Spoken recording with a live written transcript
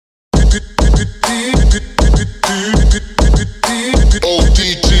Over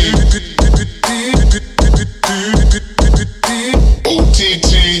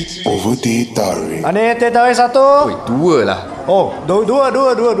Tarik. Ani teh tarik satu. Oi, dua lah. Oh, dua.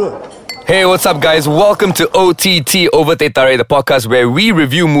 Hey, what's up, guys? Welcome to OTT Over Tarik, the podcast where we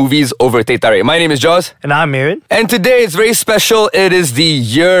review movies over Tarik. My name is Jaws. And I'm Aaron. And today it's very special. It is the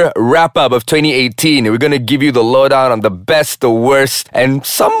year wrap-up of 2018. We're going to give you the lowdown on the best, the worst, and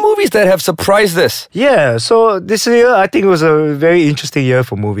some movies that have surprised us. Yeah, so this year I think it was a very interesting year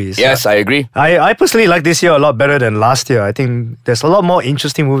for movies. Yes, I agree. I personally like this year a lot better than last year. I think there's a lot more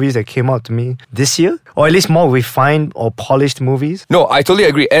interesting movies that came out to me this year, or at least more refined or polished movies. No, I totally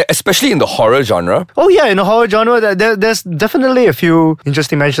agree, especially in the horror genre. Oh yeah, in the horror genre, there's definitely a few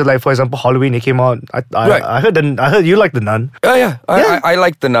interesting mentions. Like for example, Halloween. It came out. I heard you like The Nun. Yeah. I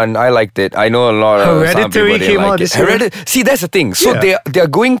liked The Nun. I liked it. I know a lot of Hereditary came out this year. See, that's the thing. So they're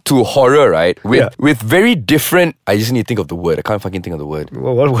going to horror, right? With very different. I just need to think of the word. I can't fucking think of the word.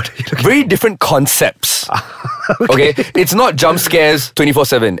 What are you looking Very different concepts. Okay, it's not jump scares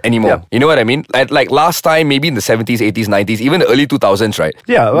 24/7 anymore. Yeah. You know what I mean? Like last time, maybe in the 70s, 80s, 90s, even the early 2000s, right?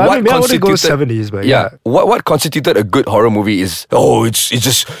 Yeah, I wouldn't go 70s, but yeah. What constituted a good horror movie is it's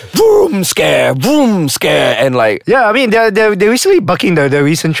just boom scare, and like I mean they're recently bucking the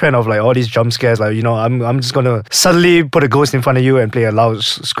recent trend of like all these jump scares. Like I'm just gonna suddenly put a ghost in front of you and play a loud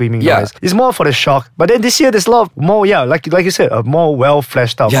screaming noise. It's more for the shock. But then this year there's a lot more like you said, a more well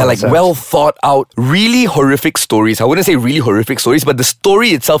fleshed out. Like well thought out, really horrific stories. I wouldn't say really horrific stories, but the story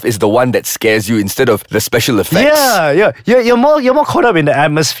itself is the one that scares you instead of the special effects. Yeah. You're more caught up in the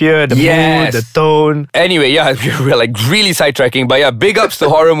atmosphere, the mood, the tone. Anyway, we're like really sidetracking, but big ups to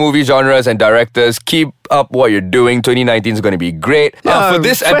horror movie genres and directors. Keep up what you're doing. 2019 is going to be great. For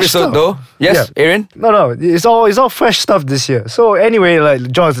this episode, though, Aaron? No, it's all fresh stuff this year. So anyway,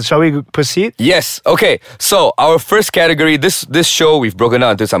 like John, shall we proceed? Yes. Okay. So our first category, this show we've broken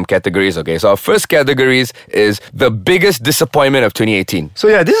down into some categories. Okay. So our first categories is the biggest disappointment of 2018. So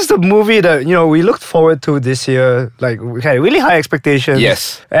this is the movie that we looked forward to this year. Like we had really high expectations.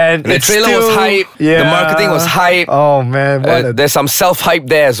 Yes. And the trailer was hype. Yeah. The marketing was hype. Oh man, there's some self-hype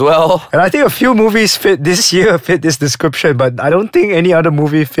there as well. And I think a few movies fit this description, but I don't think any other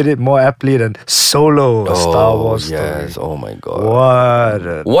movie fit it more aptly than Solo, a Star Wars story. Oh my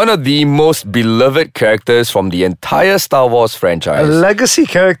god. One of the most beloved characters from the entire Star Wars franchise. A legacy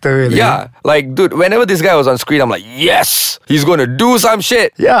character, really. Yeah. Like, dude, whenever this guy was on screen, I'm like, yes, he's gonna do some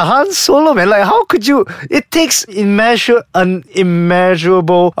shit. Yeah, Han Solo, man. Like, how could you? It takes an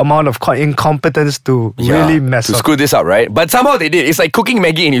immeasurable amount of incompetence to really mess up. To screw this up, right? But somehow they did. It's like cooking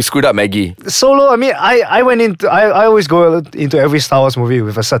Maggie and you screwed up Maggie. Solo, I mean, I always go into every Star Wars movie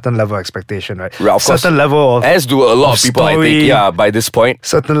with a certain level of expectation, right? Of course. Certain level of, as do a lot of people, story, I think, by this point.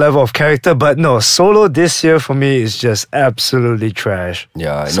 Certain level of character, but no, Solo this year for me is just absolutely trash.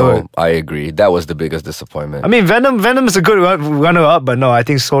 Yeah, I agree. That was the biggest disappointment. I mean, Venom is a good runner-up, but no, I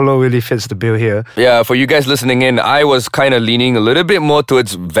think Solo really fits the bill here. Yeah, for you guys listening in, I was kind of leaning a little bit more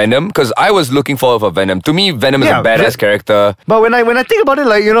towards Venom because I was looking forward for Venom. To me, Venom is a badass character. But when I think about it,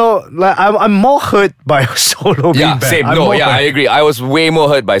 I'm more hurt by Solo being bad. Same. I agree. I was way more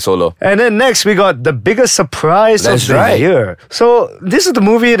hurt by Solo. And then next we got the biggest surprise of the year. So this is the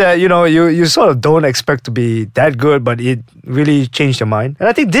movie that you sort of don't expect to be that good, but it really changed your mind. And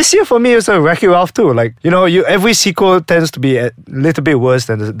I think this year for me is a Wreck-It Ralph 2. Like every sequel tends to be a little bit worse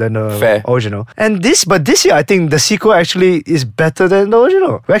than the original. And this year I think the sequel actually is better than the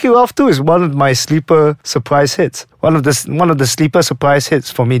original. Wreck-It Ralph 2 is one of my sleeper surprise hits. One of the sleeper surprise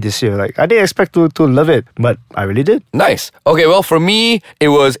hits for me this year. Like I didn't expect to love it, but I really did. Nice. Okay, well for me it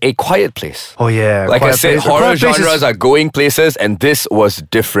was A Quiet Place. Oh yeah. Like I said, horror genres are going places, and this was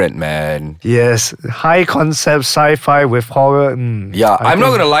different, man. Yes, high concept sci-fi with horror. I'm not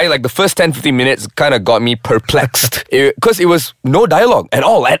gonna lie. Like the first 10-15 minutes kind of got me perplexed because it was no dialogue at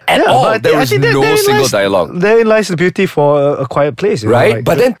all. At all, there was no single dialogue. Therein lies the beauty for A Quiet Place, right?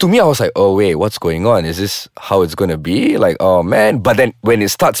 But then to me, I was like, oh wait, what's going on? Is this how it's gonna be? Like, oh man. But then when it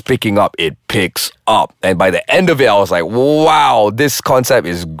starts picking up, it picks up, and by the end of it, I was like, wow, this concept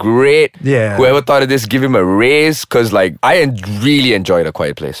is great. Yeah. Whoever thought of this, give him a raise, because like I really enjoyed A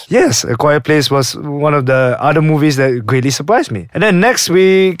Quiet Place. Yes, A Quiet Place was one of the other movies that greatly surprised me. And then next,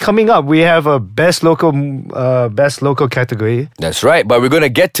 coming up, we have a best local category. That's right, but we're gonna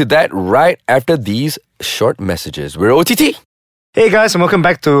get to that right after these short messages. We're OTT. Hey guys, and welcome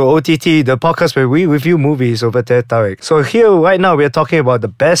back to OTT, the podcast where we review movies over there, Tarik. So here, right now, we are talking about the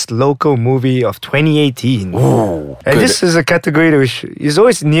best local movie of 2018. Ooh, and this is a category which is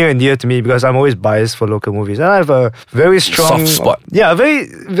always near and dear to me because I'm always biased for local movies. And I have a very strong... soft spot. Yeah, a very,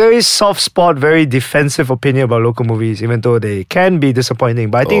 very soft spot, very defensive opinion about local movies, even though they can be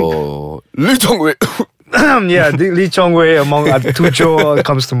disappointing. But I think... Lee Chong-wei. yeah, Lee Chong-wei among Tujo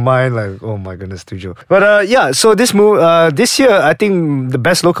comes to mind. Like, oh my goodness, Tujo. But yeah, so this year, I think the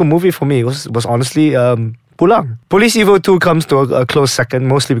best local movie for me was honestly Pulang. Police Evil 2 comes to a close second,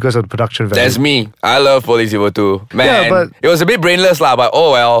 mostly because of the production value. That's me. I love Police Evil 2. Man, Yeah, but- it was a bit brainless lah, but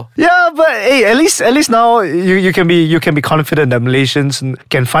oh well. Yeah, but hey, at least now you can be confident that Malaysians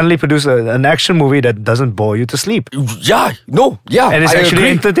can finally produce an action movie that doesn't bore you to sleep. Yeah, no, yeah. And it's I actually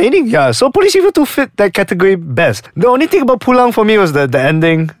agree. entertaining. Yeah, so Police Evil 2 fit that category best. The only thing about Pulang for me was the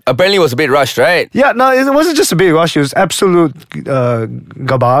ending. Apparently it was a bit rushed, right? Yeah, no, it wasn't just a big rush. It was absolute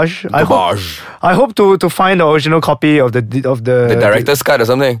garbage. I hope to find the original copy of the The director's cut or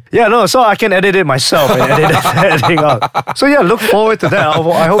something. Yeah, no, so I can edit it myself and edit everything out. So yeah, look forward to that.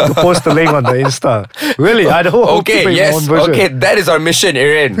 I hope to post the link on the Insta. Really, I hope Okay, to bring my own yes. version. Okay, that is our mission,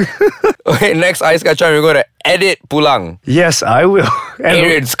 Aaron. Okay, next Ice Kacang, we're going to edit Pulang. Yes, I will.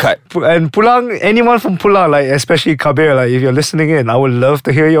 Aaron's cut. And Pulang, anyone from Pulang, like especially Kabir, like if you're listening in, I would love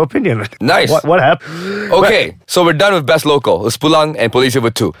to hear your opinion. Nice. What happened? Okay, so we're done with Best Local. It's Pulang and Police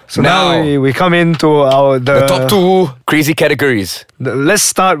Evil 2. So now we come into the top two crazy categories. Let's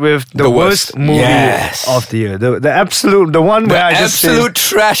start with the worst movie Yes. of the year. The one The where I just say, absolute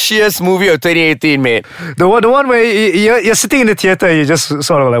trashiest movie of 2018, mate. the one where you're sitting in the theater, you just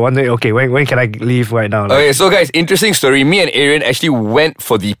sort of like wondering, okay, when can I leave right now? Like, Okay, so guys, interesting story. Me and Aaron actually went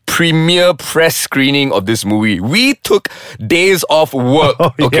for the premiere press screening of this movie. We took days off work,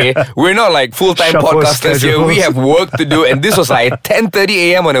 okay? yeah. We're not like full-time Shuffle podcasters here. We schedules. have work to do, and this was like 10:30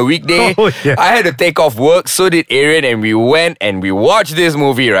 a.m. on a weekday. Oh, yeah. I had to take off work, so did Aaron, and we went and we watched this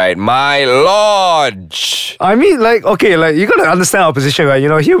movie, right? My lord! I mean, like, okay, like you gotta understand our position, right? You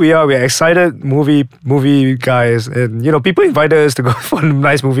know, here we are, we're excited movie guys, and you know, people invited us to go for a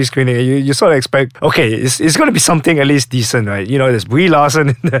nice movie screening. And you sort of expect, okay, it's gonna be something at least decent, right? You know, there's Brie Larson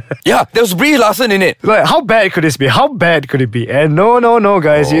in there. Yeah, there was Brie Larson in it. Like, how bad could this be? How bad could it be? And no,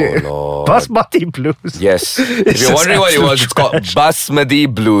 guys, Lord. Basmati Blues. Yes. If It's you're just wondering what it was, absolute it's called trash.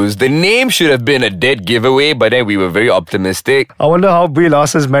 Basmati Blues. The name should have been a dead giveaway, but then we were very optimistic. I wonder how Brie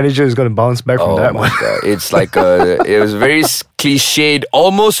Larson's manager is gonna bounce back from Oh that my one. god. It's like it was very cliched,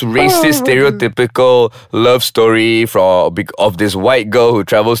 almost racist, stereotypical love story of this white girl who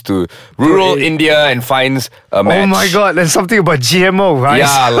travels to rural India and finds a match. Oh my god, there's something about GMO rice.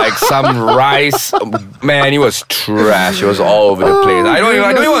 Yeah, like some rice. Man, it was trash. It was all over the place. I don't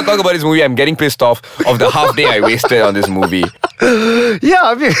even want to talk about this movie. I'm getting pissed off of the half day I wasted on this movie. Yeah,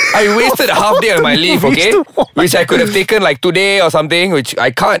 I mean, I wasted a half day on my leave, okay? Which I could have taken like today or something, which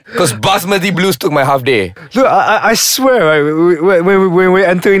I can't because Basmati Blues took my half day. look, I swear, right, when we were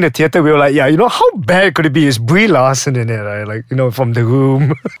entering the theater, we were like, yeah, you know, how bad could it be? Is Brie Larson in it, right? Like, you know, from The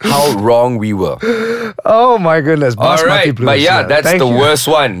Room. How wrong we were. Oh my goodness, All Basmati right, Blues. but yeah, that's Thank the you. worst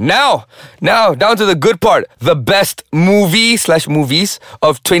one. Now, down to the good part. The best movie/movies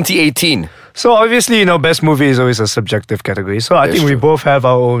of 2018. So obviously, you know, best movie is always a subjective category. So I That's think we true. both have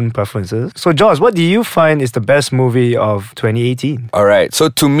our own preferences. So Jaws, what do you find is the best movie of 2018? All right, so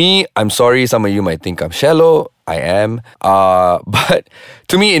to me, I'm sorry, some of you might think I'm shallow. I am. But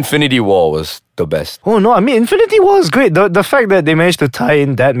to me, Infinity War was the best. Oh no, I mean Infinity War is great. The fact that they managed to tie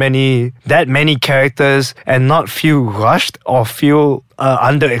in that many characters and not feel rushed or feel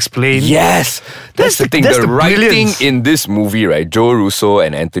underexplained. Yes, that's the thing. that's The the writing brilliance. in this movie, right? Joe Russo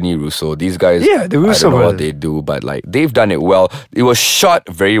and Anthony Russo. These guys, Yeah, the Russo I don't know what brothers. they do, but like they've done it well. It was shot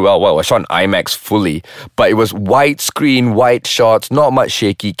very well. Well, it was shot on IMAX fully, but it was widescreen, wide shots, not much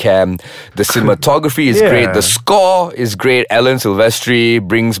shaky cam. The cinematography is Yeah. great. The score is great. Alan Silvestri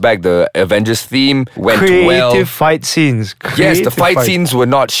brings back the Avengers theme. Went Creative well. fight scenes. Yes, the Creative fight scenes were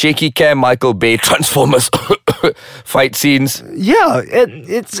not shaky cam, Michael Bay, Transformers fight scenes. Yeah,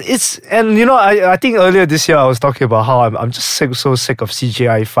 it's and you know I think earlier this year I was talking about how I'm just so sick of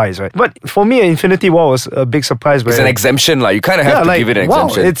CGI fights, right? But for me, Infinity War was a big surprise. It's an exemption, like you kind of have to give it an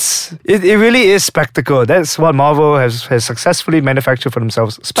exemption. It really is spectacle. That's what Marvel has successfully manufactured for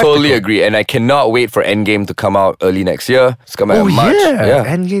themselves. Spectacle. Totally agree, and I cannot wait for Endgame to come out early next year. It's coming out in March. Yeah.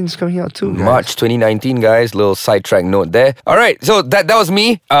 Endgame's coming out too, guys. March 2019, guys. Little sidetrack note there. All right, so that was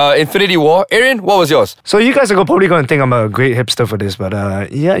me. Infinity War. Aaron, what was yours? So you guys are probably going to think I'm a great hipster for this, but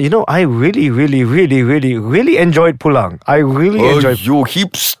yeah, you know, I really enjoyed Pulang. I really enjoyed. You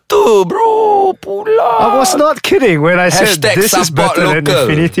hipster, bro. Pulang. I was not kidding when I said this is better than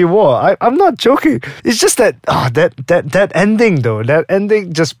Infinity War. I'm not joking. It's just that that ending though. That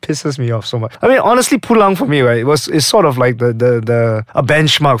ending just pisses me off so much. I mean, honestly, Pulang for me, right, is sort of like the a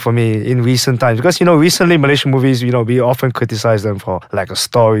benchmark for me in recent times, because you know, recently Malaysian movies, you know, we often criticize them for like a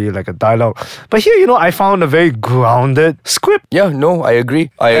story, like a dialogue, but here, you know, I found a very grounded script. Yeah, no, I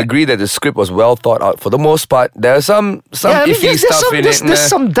agree. I agree that the script was well thought out for the most part. There are some iffy stuff in it. There's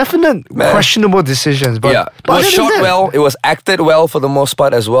some definite questionable decisions, but it was shot well. It was acted well for the most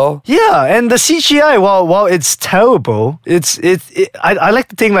part as well. Yeah, and the CGI, while it's terrible, I like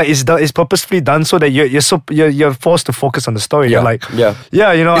to think like it's purposefully done so that you're forced to focus on the story. Yeah, you're like,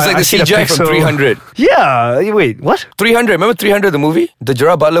 yeah, you know, it's like the CGI from 300. Yeah, wait, what? 300. Remember 300, the movie, the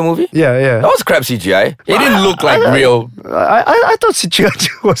Gerard Butler movie? Yeah. That was crap CGI. It didn't look like real. I thought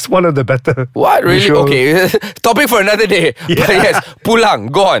CGI was one of the better. What, really? visual. Okay, topic for another day. Yeah. But yes,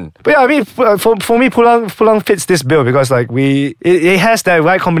 Pulang, go on. But yeah, I mean, for me, Pulang fits this bill because like it has that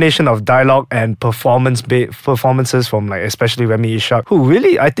right combination of dialogue and performances from like especially Remy Ishak, who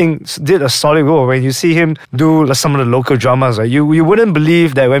really, I think, did a solid role. When you see him do like, some of the local dramas, right, you wouldn't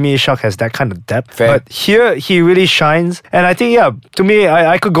believe that Remy Ishak has that kind of depth. Fair. But here he really shines, and I think to me,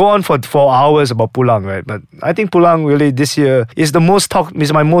 I could go on for 4 hours about Pulang, right? But I think Pulang really this year is my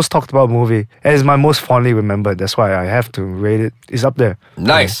most talked about movie, and is my most fondly remembered. That's why I have to rate it. It's up there.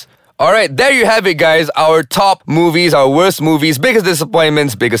 Nice. All right, there you have it, guys. Our top movies, our worst movies, biggest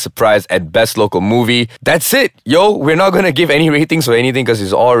disappointments, biggest surprise, and best local movie. That's it. Yo, we're not going to give any ratings or anything because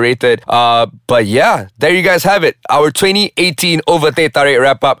it's all rated. But yeah, there you guys have it. Our 2018 Overtake Tarik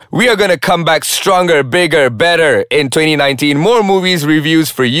wrap-up. We are going to come back stronger, bigger, better in 2019. More movies reviews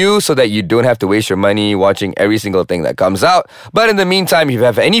for you so that you don't have to waste your money watching every single thing that comes out. But in the meantime, if you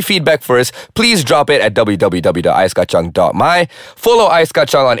have any feedback for us, please drop it at www.aiskacang.my. Follow Ais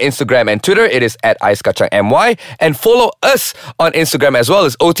Kacang on Instagram and Twitter. It is at aiskacangmy. And follow us on Instagram as well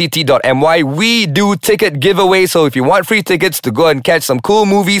as ott.my. We do ticket giveaways, so if you want free tickets to go and catch some cool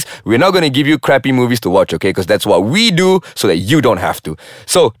movies, we're not going to give you crappy movies to watch, okay? Because that's what we do so that you don't have to.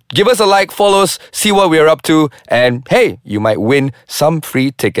 So give us a like, follow us, see what we're up to, and hey, you might win some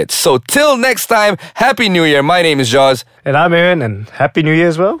free tickets. So till next time, Happy New Year. My name is Jaws. And I'm Aaron, and Happy New Year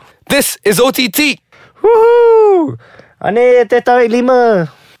as well. This is OTT. Woohoo! Ane teh tarik 5.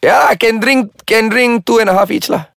 Yeah, can drink 2.5 each lah.